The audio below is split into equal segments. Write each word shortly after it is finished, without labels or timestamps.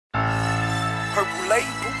Purple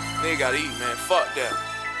label. Nigga gotta eat, man. Fuck that.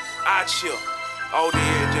 I chill all day,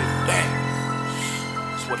 every day. Damn.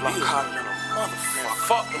 That's what I'm calling in a motherfucker.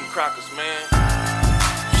 Fuck them crackers, man.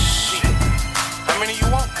 Shit. How many you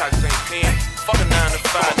want? Crackers ain't 10. Fuck a 9 to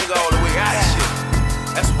 5, nigga, all the way out of shit.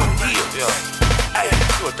 That's what it is. Yeah. Hey,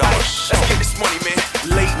 you a dog. Let's get this money, man.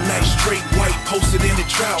 Late night straight white posted in the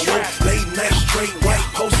drought. Late night straight white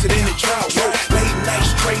posted in the drought. Late night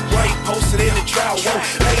straight white posted in the drought.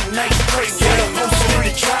 Late night straight white posted in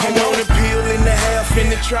the drought. I'm on a pill and a half in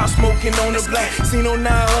the drought, smoking on the block. Seen on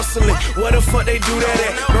 9 hustling. What the fuck they do that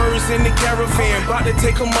at? Birds in the caravan, bout to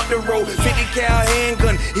take them up the road. 50 cal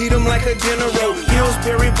handgun, eat them like a dinner roll.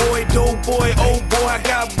 Pillsbury boy, dope boy, old boy. I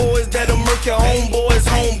got boys that'll murk your homeboys,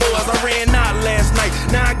 homeboys. I ran out last night,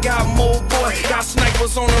 now I got more boy. Got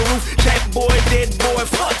snipers on the roof, jack boy, dead boy.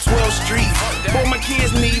 Fuck 12th Street. Boy, my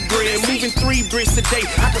kids need bread, moving 3 bricks a day.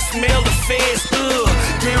 I can smell the feds,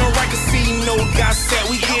 Damn right, casino got set.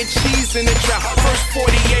 We get cheese in the trap. First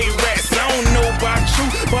 48 rats. I don't know about you,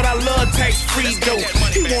 but I love tax-free dough.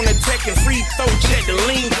 You want a tech and free throw, check the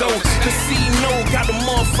lingo. Casino got the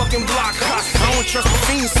motherfucking block hot. I don't trust the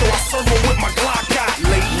fiends, so I serve them with my Glock hot.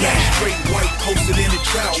 Late night straight white posted in the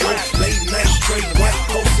drought. Late night straight white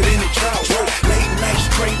posted in the drought. Late night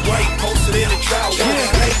straight white posted in the drought.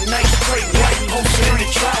 Late night straight white posted in the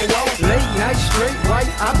drought. Late night straight white,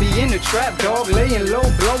 I be in the trap, dog. Laying low,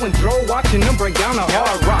 blowing throw, watching them break down the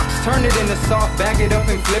hard rocks. Turn it into soft, bag it up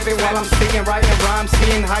and flip it while I'm sticking, writing rhymes,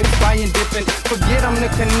 seeing hype, buying, dipping. Forget I'm the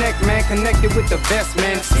connect, man, connected with the best,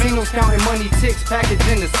 man. Singles counting money, ticks, package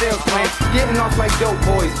in the sales plan. Getting off like dope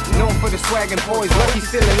boys, known for the swag and poise. Lucky,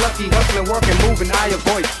 feeling lucky, hustling, working, moving, I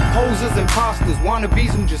avoid. Posers, imposters,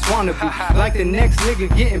 wannabes who just wanna be like the next nigga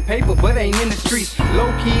getting paper, but ain't in the streets. Low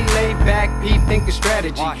key, laid back, peep, think of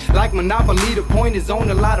strategy. Like Monopoly, the point is own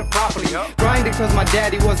a lot of property. Grinding cause my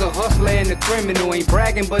daddy was a hustler and a criminal. Ain't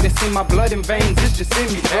bragging, but it's in my blood and veins, it's just in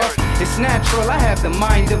me, bro. It's natural, I have the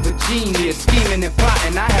mind of a genius. Scheming and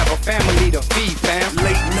plotting, I have a family to feed, fam.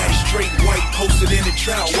 Late night straight white posted in the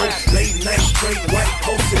drought. Late night straight white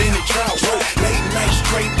posted in the drought. Late night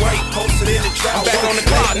straight white posted in the drought. Back on the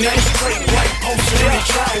clock, late night straight white posted in the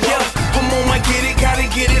drought. Come on, my get it, gotta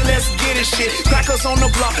get it, let's get it, shit. Crackers on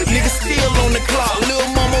the block, niggas still on the clock. Lil'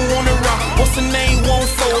 mama wanna rock, what's the name, won't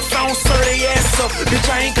fold. If I don't serve they ass up, bitch,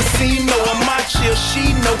 I ain't casino. I'm out chill,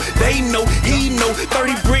 she know, they know, he know.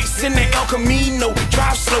 30 bricks in the El Camino.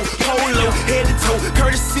 Drive slow, polo, head to toe.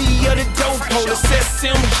 Courtesy of the dope police.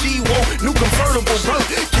 SMG, whoa, new convertible, bro.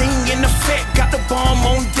 King in the fat, got the bomb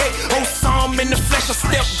on deck. Oh, Psalm in the flesh, I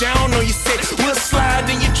step down on your set. We'll slide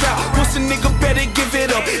in your drought. Once a nigga better give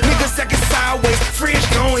it up. Niggas acting sideways, French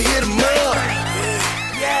gon' hit him up.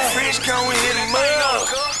 French gon' hit him up.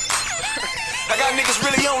 I got niggas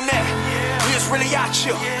really on that. We just really out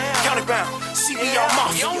here. County bound. See we all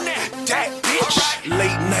mafia. That bitch.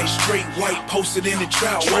 Late night straight white posted in the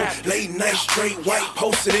drought. Late night straight white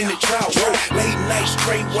posted in the drought. Late night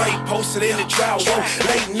straight white posted in the drought.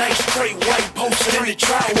 Late night straight white posted in the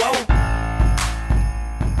drought.